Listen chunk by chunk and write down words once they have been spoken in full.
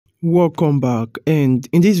Welcome back, and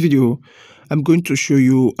in this video I'm going to show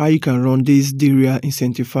you how you can run this Dria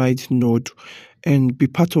incentivized node and be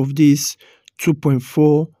part of this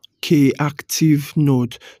 2.4k active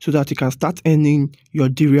node so that you can start earning your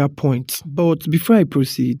Dria points. But before I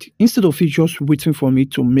proceed, instead of you just waiting for me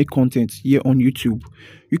to make content here on YouTube,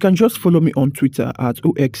 you can just follow me on Twitter at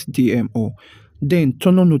OXDMO. Then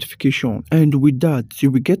turn on notification, and with that you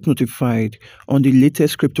will get notified on the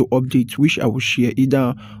latest crypto updates which I will share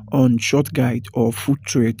either on short guide or full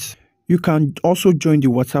trades. You can also join the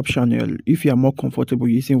WhatsApp channel if you are more comfortable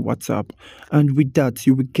using WhatsApp, and with that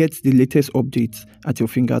you will get the latest updates at your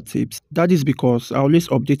fingertips. That is because I always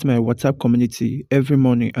update my WhatsApp community every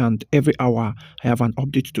morning, and every hour I have an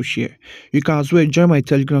update to share. You can as well join my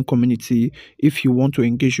Telegram community if you want to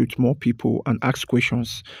engage with more people and ask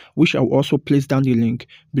questions, which I will also place down the link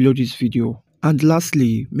below this video. And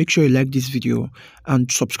lastly, make sure you like this video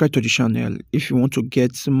and subscribe to the channel if you want to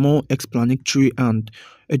get more explanatory and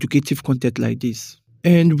educative content like this.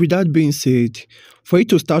 And with that being said, for you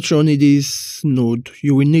to start running this node,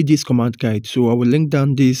 you will need this command guide. So I will link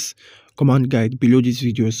down this command guide below this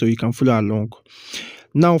video so you can follow along.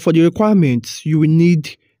 Now for the requirements, you will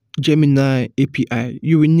need Gemini API,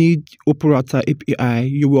 you will need Operator API,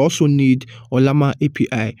 you will also need Ollama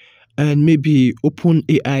API, and maybe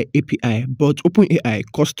OpenAI API, but OpenAI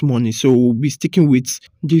costs money, so we'll be sticking with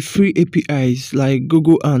the free APIs like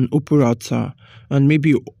Google and Operator, and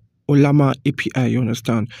maybe Ollama API, you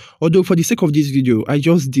understand. Although for the sake of this video, I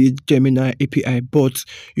just did Gemini API, but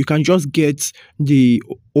you can just get the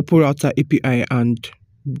Operator API and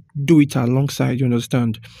do it alongside, you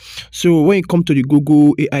understand. So when you come to the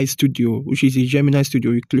Google AI Studio, which is a Gemini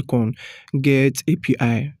Studio, you click on Get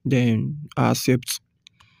API, then Accept.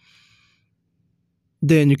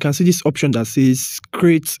 Then you can see this option that says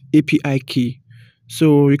Create API Key.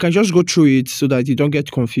 So you can just go through it so that you don't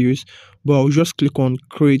get confused, but I'll just click on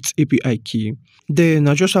Create API Key. Then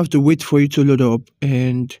I just have to wait for it to load up,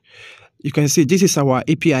 and you can see this is our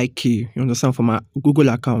API key, you understand, for my Google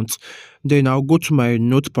account. Then I'll go to my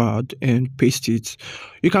notepad and paste it.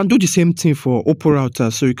 You can do the same thing for Operator,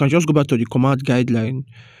 so you can just go back to the command guideline,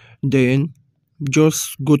 then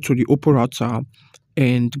just go to the Operator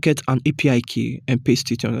and get an API key and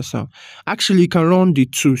paste it, you understand. Actually, you can run the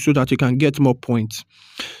two so that you can get more points.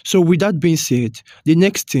 So with that being said, the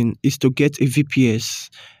next thing is to get a VPS.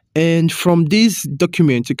 And from this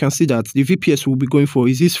document, you can see that the VPS we'll be going for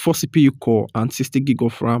is this 4 CPU core and 60 gig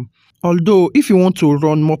of RAM. Although, if you want to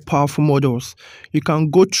run more powerful models, you can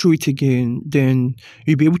go through it again, then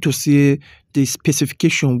you'll be able to see the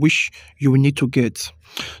specification which you will need to get.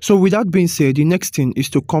 So with that being said, the next thing is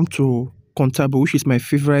to come to Contable, which is my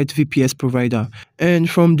favorite VPS provider. And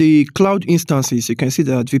from the cloud instances, you can see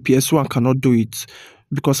that VPS 1 cannot do it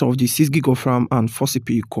because of the 6 gig of RAM and 4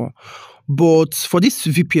 CPU core. But for this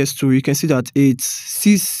VPS 2, you can see that it's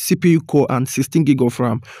 6 CPU core and 16 gig of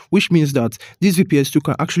RAM, which means that this VPS 2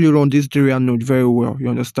 can actually run this Dria node very well, you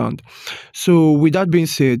understand. So with that being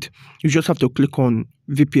said, you just have to click on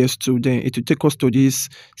VPS 2, then it will take us to this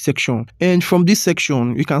section. And from this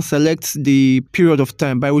section, you can select the period of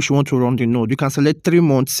time by which you want to run the node. You can select 3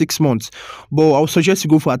 months, 6 months, but I would suggest you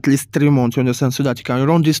go for at least 3 months, you understand, so that you can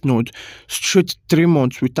run this node straight 3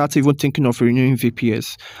 months without even thinking of renewing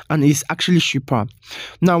VPS. And it's actually cheaper.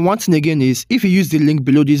 Now, one thing again is, if you use the link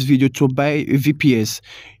below this video to buy a VPS,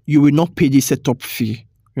 you will not pay the setup fee.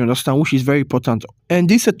 You understand, which is very important. And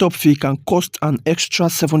this setup fee can cost an extra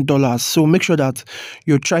 $7. So make sure that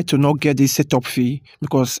you try to not get this setup fee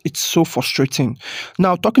because it's so frustrating.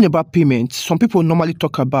 Now, talking about payment, some people normally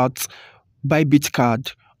talk about Bybit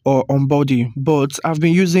card or onboarding, but I've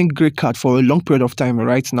been using Grey Card for a long period of time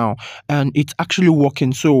right now, and it's actually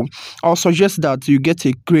working. So I'll suggest that you get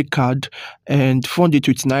a Grey Card and fund it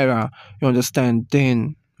with Naira, you understand,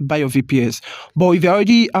 then buy your VPS. But if you're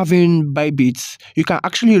already having Bybit, you can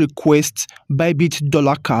actually request Bybit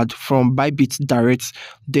dollar card from Bybit direct,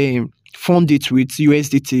 then fund it with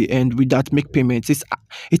USDT, and with that make payments. It's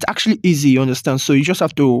actually easy, you understand. So you just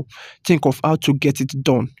have to think of how to get it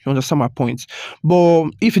done, you understand my point. But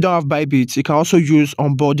if you don't have Bybit, you can also use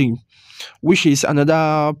onboarding, which is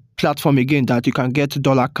another platform again that you can get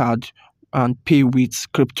dollar card and pay with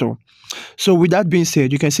crypto. So with that being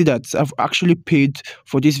said, you can see that I've actually paid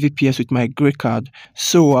for this VPS with my Grey Card.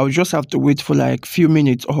 So I'll just have to wait for like few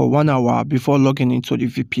minutes or 1 hour before logging into the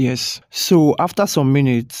VPS. So after some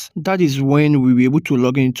minutes, that is when we'll be able to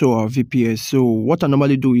log into our VPS. So what I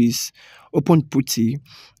normally do is open putty,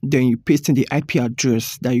 then you paste in the IP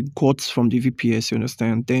address that you got from the VPS, you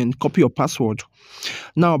understand? Then copy your password.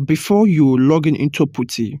 Now, before you log in into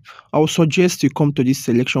putty, I would suggest you come to this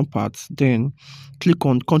selection part, then click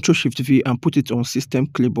on Ctrl+Shift+V and put it on system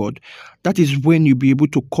clipboard. That is when you'll be able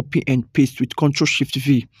to copy and paste with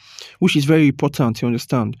Ctrl+Shift+V, which is very important, you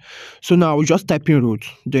understand? So now I'll just type in root,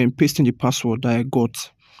 then paste in the password that I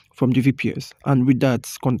got from the VPS. And with that,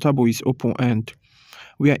 Contabo is open and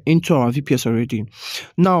we are into our VPS already.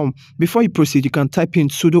 Now, before you proceed, you can type in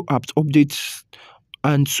sudo apt update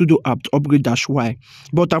and sudo apt upgrade -y,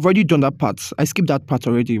 but I've already done that part. I skipped that part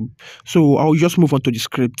already, so I'll just move on to the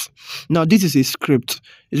script. Now, this is a script.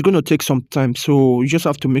 It's going to take some time, so you just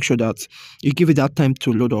have to make sure that you give it that time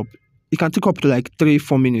to load up. It can take up to like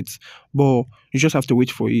 3-4 minutes, but you just have to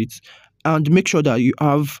wait for it. And make sure that you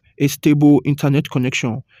have a stable internet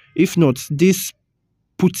connection. If not, this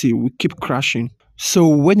putty will keep crashing. So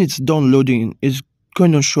when it's done loading, it's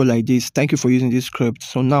going to show like this. Thank you for using this script.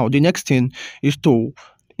 So now the next thing is to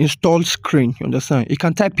install screen. You understand? You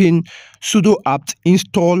can type in sudo apt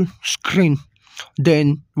install screen,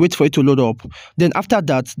 then wait for it to load up. Then after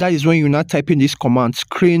that, that is when you now type in this command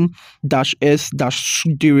screen-s-dria.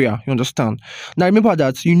 You understand? Now remember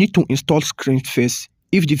that you need to install screen first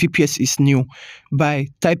if the VPS is new by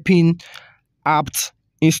typing apt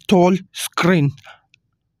install screen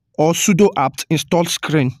or sudo apt install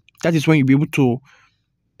screen. That is when you'll be able to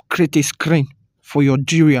create a screen for your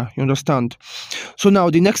Dria, you understand? So now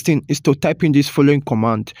the next thing is to type in this following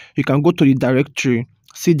command. You can go to the directory,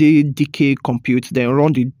 cd dk compute, then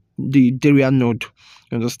run the Dria node,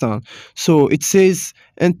 you understand? So it says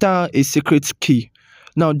enter a secret key.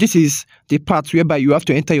 Now this is the part whereby you have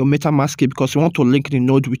to enter your MetaMask key because you want to link the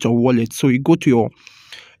node with your wallet. So you go to your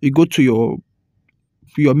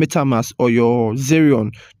MetaMask or your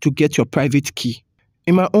Zerion to get your private key.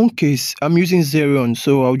 In my own case, I'm using Zerion,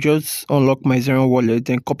 so I'll just unlock my Zerion wallet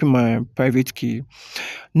and copy my private key.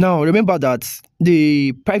 Now, remember that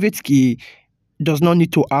the private key does not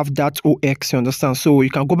need to have that OX, you understand? So you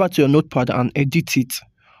can go back to your notepad and edit it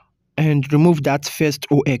and remove that first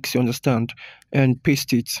OX, you understand, and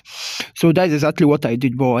paste it. So that is exactly what I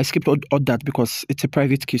did, but I skipped all that because it's a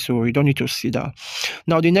private key, so you don't need to see that.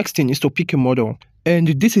 Now, the next thing is to pick a model. And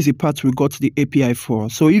this is the part we got the API for.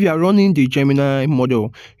 So if you are running the Gemini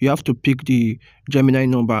model, you have to pick the Gemini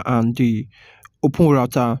number and the open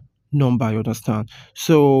router number, you understand?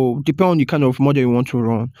 So depending on the kind of model you want to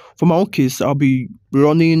run. For my own case, I'll be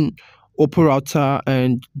running open router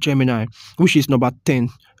and Gemini, which is number 10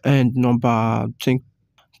 and number, I think,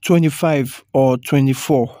 25 or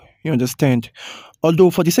 24, you understand?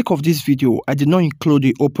 Although for the sake of this video, I did not include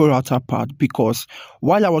the open router part because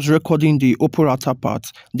while I was recording the open router part,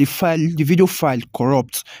 the video file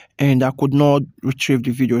corrupt and I could not retrieve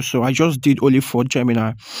the video. So I just did only for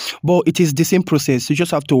Gemini. But it is the same process. You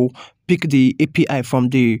just have to pick the API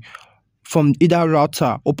from either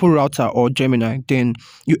router, open router or Gemini. Then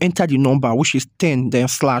you enter the number, which is 10, then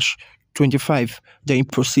 /25, then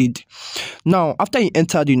proceed. Now, after you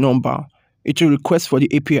enter the number, it will request for the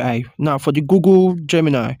API. Now, for the Google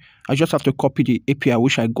Gemini, I just have to copy the API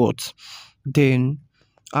which I got. Then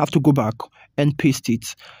I have to go back and paste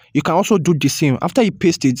it. You can also do the same. After you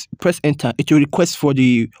paste it, press enter. It will request for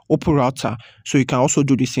the open router. So you can also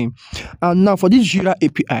do the same. And now for this Jira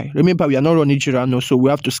API, remember we are not running Jira now, so we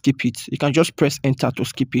have to skip it. You can just press enter to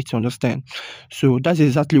skip it, understand? So that's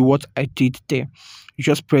exactly what I did there. You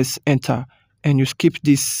just press enter and you skip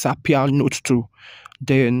this Zapier Note 2.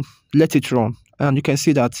 Then let it run, and you can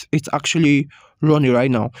see that it's actually running right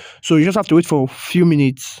now. So you just have to wait for a few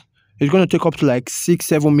minutes. It's going to take up to like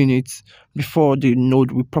 6-7 minutes before the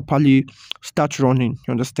node will properly start running,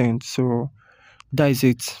 you understand? So that is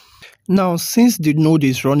it. Now, since the node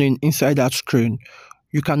is running inside that screen,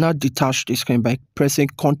 you cannot detach the screen by pressing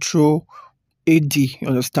Ctrl AD, you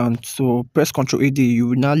understand? So press Ctrl AD, you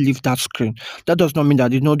will now leave that screen. That does not mean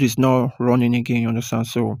that the node is not running again, you understand?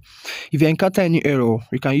 So if you encounter any error,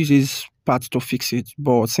 you can use this part to fix it.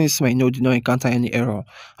 But since my node did not encounter any error,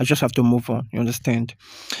 I just have to move on, you understand?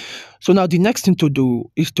 So now the next thing to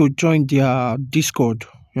do is to join their Discord,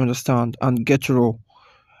 you understand, and get raw.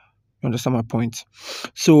 You understand my point?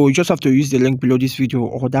 So you just have to use the link below this video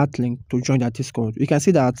or that link to join that Discord. You can see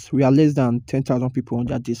that we are less than 10,000 people on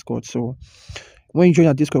that Discord. So when you join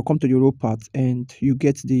that Discord, come to the row part and you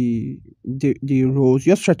get the rows.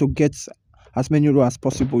 Just try to get as many rows as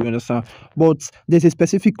possible, you understand? But there's a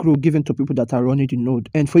specific rule given to people that are running the node.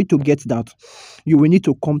 And for you to get that, you will need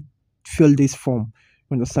to come fill this form.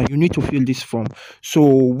 You understand? You need to fill this form. So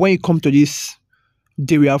when you come to this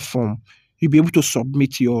Dria form, you'll be able to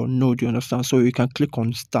submit your node, you understand? So you can click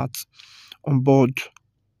on start. onboard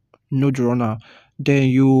node runner. Then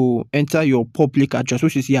you enter your public address,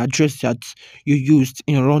 which is the address that you used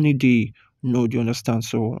in running the node. You understand?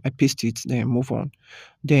 So I paste it, then move on.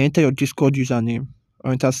 Then enter your Discord username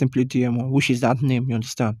or enter simply DMO, which is that name. You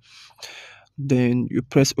understand? Then you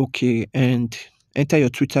press OK and enter your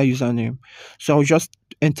Twitter username. So I'll just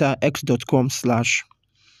enter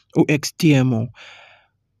x.com/oxdmo,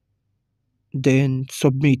 then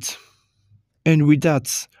submit. And with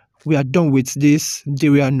that, we are done with this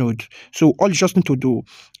Dria node. So all you just need to do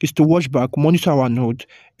is to watch back, monitor our node,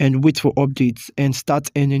 and wait for updates and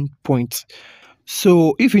start earning points.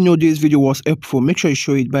 So if you know this video was helpful, make sure you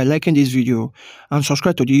show it by liking this video and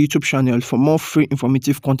subscribe to the YouTube channel for more free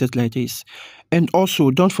informative content like this. And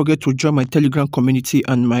also don't forget to join my Telegram community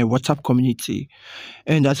and my WhatsApp community.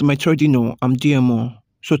 And as you might already know, I'm DMO.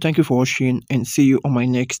 So thank you for watching and see you on my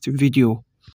next video.